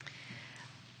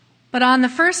But on the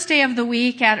first day of the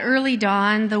week at early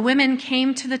dawn, the women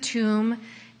came to the tomb,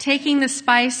 taking the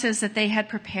spices that they had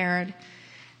prepared.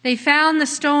 They found the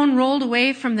stone rolled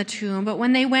away from the tomb, but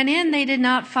when they went in, they did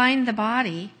not find the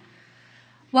body.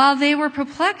 While they were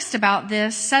perplexed about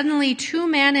this, suddenly 2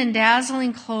 men in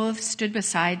dazzling clothes stood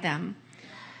beside them.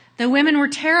 The women were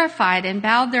terrified and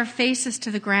bowed their faces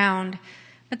to the ground.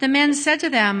 But the men said to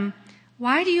them,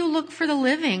 "Why do you look for the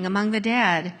living among the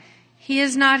dead? He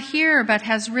is not here, but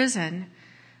has risen.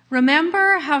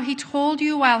 Remember how he told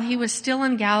you while he was still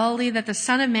in Galilee that the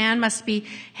Son of Man must be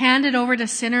handed over to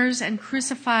sinners and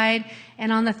crucified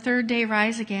and on the 3rd day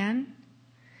rise again?"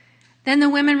 Then the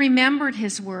women remembered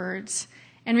his words,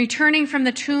 and returning from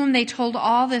the tomb, they told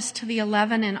all this to the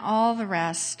 11 and all the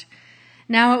rest.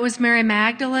 Now it was Mary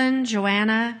Magdalene,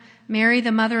 Joanna, Mary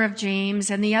the mother of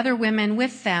James, and the other women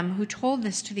with them who told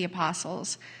this to the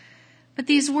apostles. But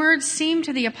these words seemed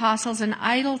to the apostles an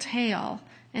idle tale,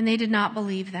 and they did not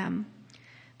believe them.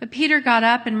 But Peter got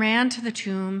up and ran to the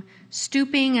tomb.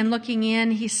 Stooping and looking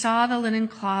in, he saw the linen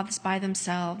cloths by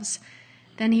themselves.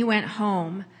 Then he went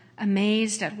home,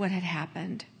 amazed at what had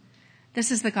happened.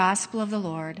 This is the gospel of the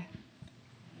Lord.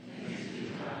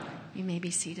 You may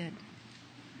be seated.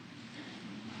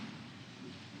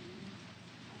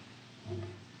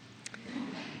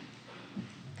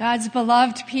 God's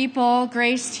beloved people,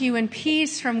 grace to you and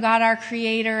peace from God our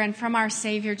Creator and from our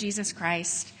Savior Jesus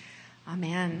Christ.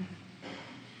 Amen.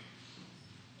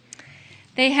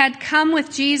 They had come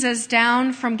with Jesus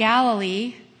down from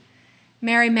Galilee.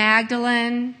 Mary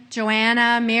Magdalene,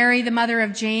 Joanna, Mary the mother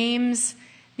of James,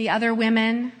 the other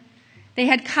women. They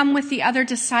had come with the other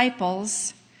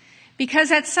disciples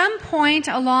because at some point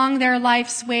along their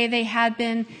life's way they had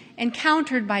been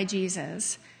encountered by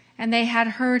Jesus and they had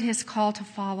heard his call to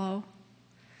follow.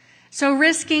 So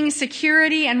risking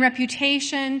security and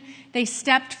reputation, they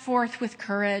stepped forth with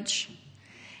courage.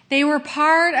 They were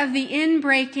part of the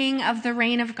inbreaking of the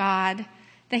reign of God,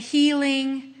 the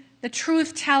healing, the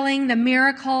truth-telling, the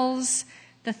miracles,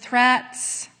 the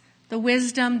threats, the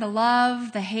wisdom, the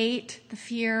love, the hate, the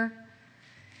fear.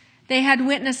 They had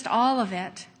witnessed all of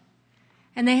it,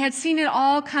 and they had seen it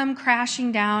all come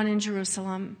crashing down in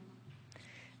Jerusalem.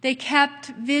 They kept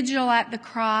vigil at the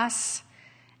cross,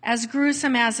 as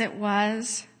gruesome as it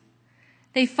was.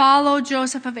 They followed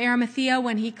Joseph of Arimathea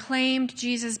when he claimed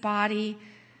Jesus' body,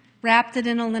 wrapped it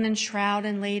in a linen shroud,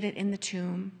 and laid it in the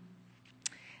tomb.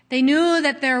 They knew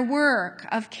that their work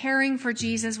of caring for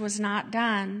Jesus was not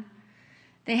done.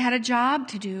 They had a job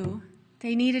to do.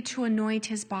 They needed to anoint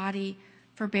his body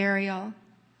for burial.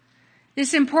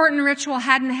 This important ritual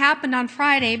hadn't happened on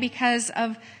Friday because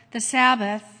of the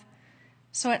Sabbath.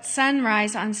 So at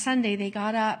sunrise on Sunday, they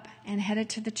got up and headed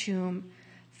to the tomb,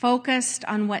 focused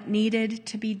on what needed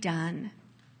to be done.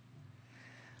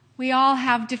 We all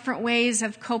have different ways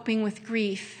of coping with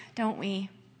grief, don't we?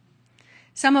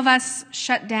 Some of us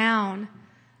shut down,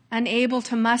 unable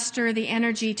to muster the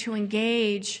energy to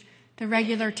engage the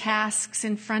regular tasks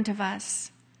in front of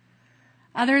us.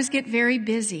 Others get very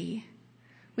busy.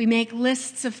 We make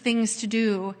lists of things to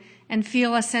do and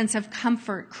feel a sense of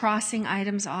comfort crossing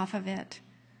items off of it.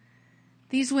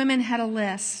 These women had a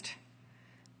list: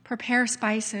 prepare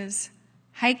spices,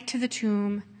 hike to the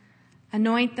tomb,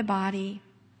 anoint the body.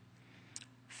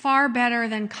 Far better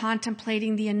than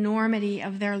contemplating the enormity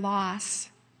of their loss.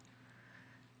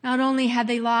 Not only had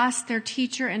they lost their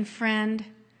teacher and friend,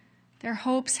 their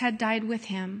hopes had died with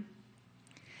him.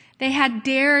 They had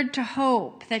dared to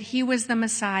hope that he was the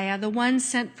Messiah, the one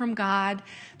sent from God,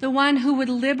 the one who would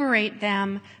liberate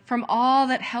them from all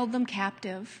that held them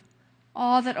captive,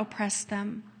 all that oppressed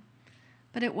them.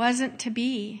 But it wasn't to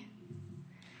be.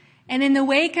 And in the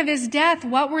wake of his death,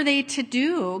 what were they to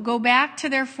do? Go back to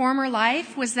their former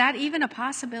life? Was that even a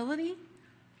possibility?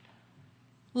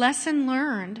 Lesson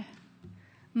learned.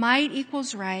 Might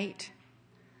equals right.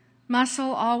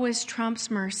 Muscle always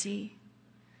trumps mercy.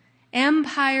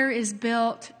 Empire is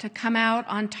built to come out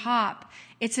on top.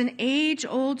 It's an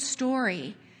age-old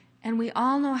story, and we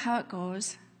all know how it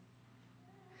goes.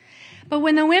 But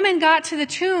when the women got to the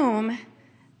tomb,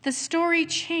 the story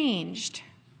changed.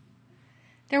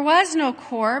 There was no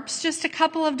corpse, just a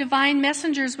couple of divine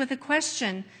messengers with a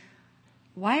question.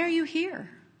 Why are you here?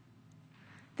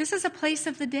 This is a place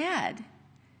of the dead,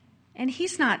 and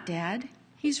he's not dead.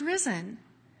 He's risen.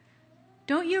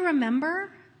 Don't you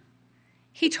remember?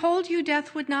 He told you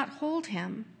death would not hold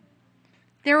him.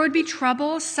 There would be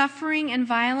trouble, suffering, and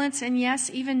violence, and yes,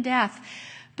 even death.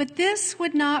 But this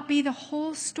would not be the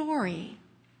whole story.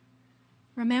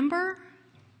 Remember?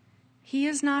 He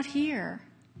is not here.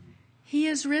 He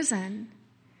is risen.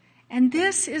 And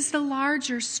this is the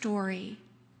larger story.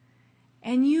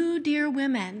 And you, dear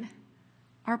women,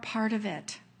 are part of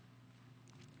it.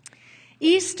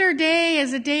 Easter Day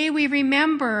is a day we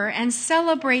remember and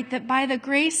celebrate that by the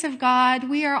grace of God,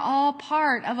 we are all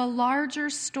part of a larger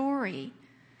story.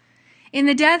 In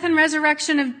the death and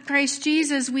resurrection of Christ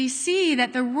Jesus, we see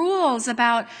that the rules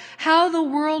about how the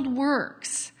world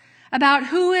works, about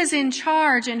who is in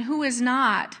charge and who is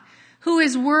not, who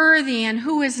is worthy and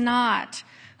who is not,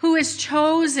 who is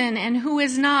chosen and who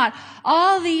is not,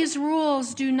 all these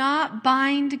rules do not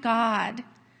bind God.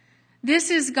 This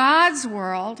is God's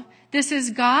world. This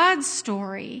is God's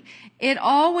story. It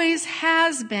always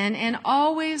has been and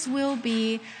always will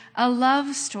be a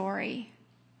love story.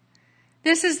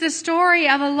 This is the story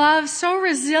of a love so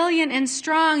resilient and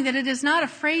strong that it is not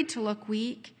afraid to look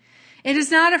weak. It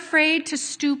is not afraid to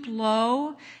stoop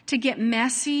low, to get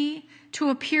messy, to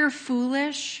appear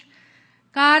foolish.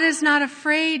 God is not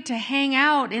afraid to hang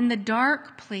out in the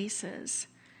dark places,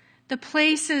 the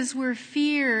places where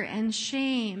fear and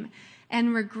shame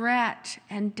and regret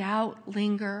and doubt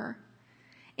linger.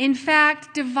 In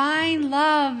fact, divine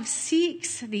love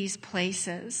seeks these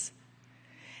places.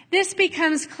 This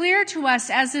becomes clear to us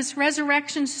as this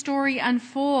resurrection story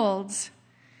unfolds.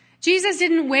 Jesus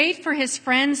didn't wait for his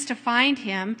friends to find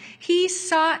him. He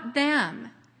sought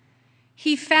them.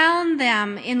 He found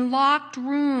them in locked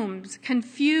rooms,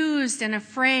 confused and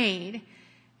afraid,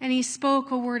 and he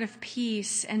spoke a word of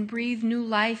peace and breathed new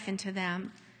life into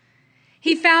them.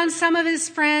 He found some of his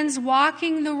friends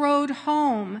walking the road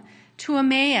home to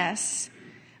Emmaus,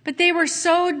 but they were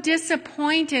so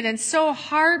disappointed and so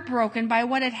heartbroken by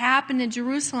what had happened in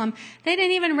Jerusalem, they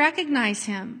didn't even recognize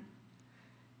him.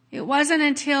 It wasn't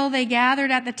until they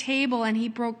gathered at the table and he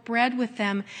broke bread with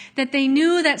them that they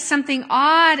knew that something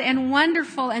odd and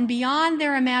wonderful and beyond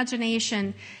their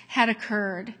imagination had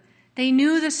occurred. They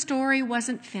knew the story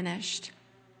wasn't finished.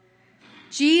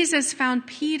 Jesus found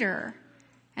Peter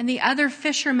and the other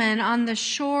fishermen on the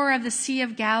shore of the Sea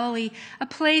of Galilee, a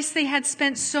place they had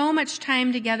spent so much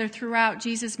time together throughout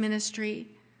Jesus' ministry.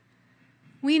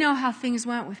 We know how things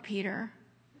went with Peter.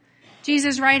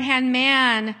 Jesus' right-hand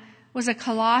man was a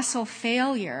colossal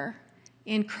failure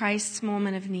in Christ's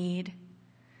moment of need.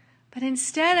 But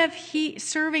instead of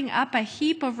serving up a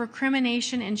heap of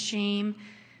recrimination and shame,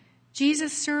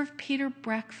 Jesus served Peter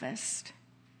breakfast,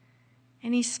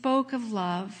 and he spoke of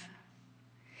love.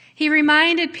 He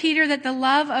reminded Peter that the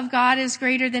love of God is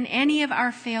greater than any of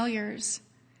our failures.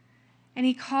 And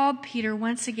he called Peter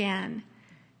once again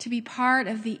to be part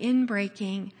of the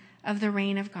inbreaking of the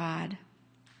reign of God.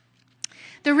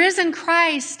 The risen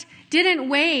Christ didn't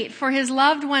wait for his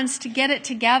loved ones to get it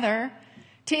together,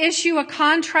 to issue a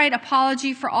contrite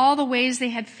apology for all the ways they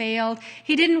had failed.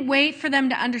 He didn't wait for them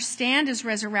to understand his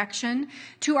resurrection,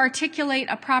 to articulate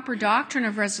a proper doctrine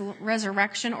of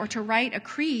resurrection, or to write a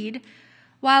creed.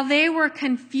 While they were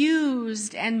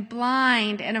confused and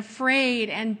blind and afraid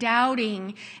and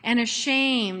doubting and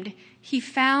ashamed, he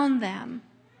found them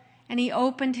and he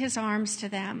opened his arms to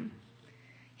them.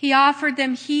 He offered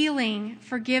them healing,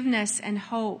 forgiveness, and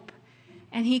hope,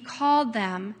 and he called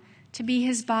them to be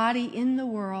his body in the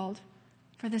world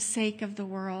for the sake of the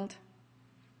world.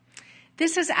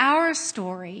 This is our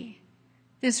story,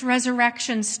 this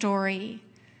resurrection story.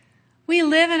 We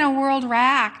live in a world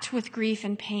racked with grief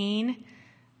and pain.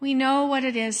 We know what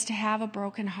it is to have a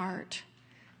broken heart,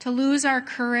 to lose our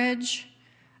courage,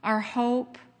 our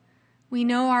hope. We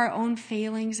know our own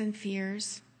failings and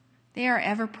fears. They are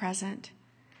ever present.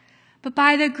 But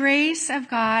by the grace of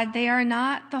God, they are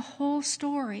not the whole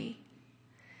story.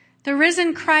 The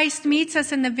risen Christ meets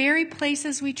us in the very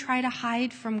places we try to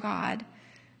hide from God.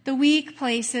 The weak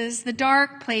places, the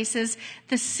dark places,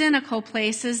 the cynical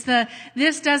places, the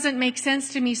this doesn't make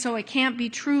sense to me so it can't be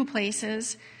true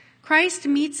places. Christ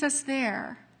meets us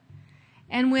there,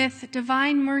 and with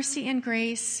divine mercy and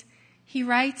grace, he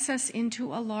writes us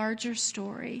into a larger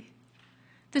story,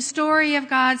 the story of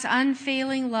God's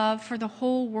unfailing love for the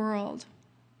whole world.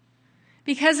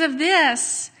 Because of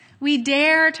this, we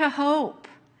dare to hope,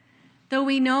 though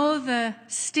we know the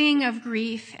sting of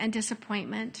grief and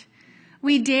disappointment.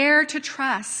 We dare to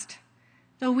trust,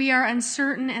 though we are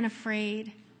uncertain and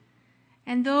afraid.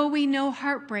 And though we know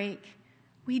heartbreak,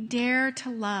 we dare to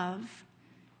love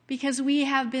because we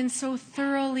have been so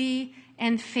thoroughly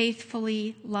and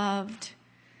faithfully loved.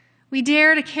 We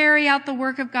dare to carry out the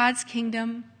work of God's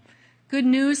kingdom, good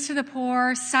news to the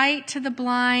poor, sight to the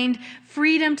blind,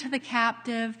 freedom to the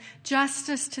captive,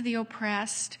 justice to the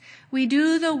oppressed. We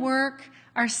do the work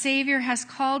our Savior has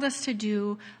called us to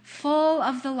do, full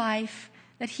of the life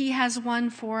that he has won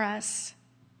for us.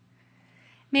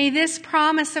 May this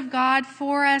promise of God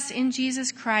for us in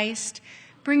Jesus Christ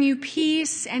bring you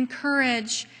peace and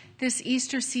courage this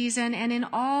Easter season and in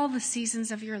all the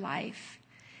seasons of your life.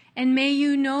 And may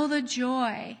you know the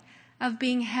joy of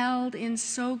being held in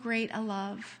so great a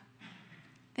love.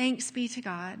 Thanks be to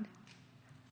God.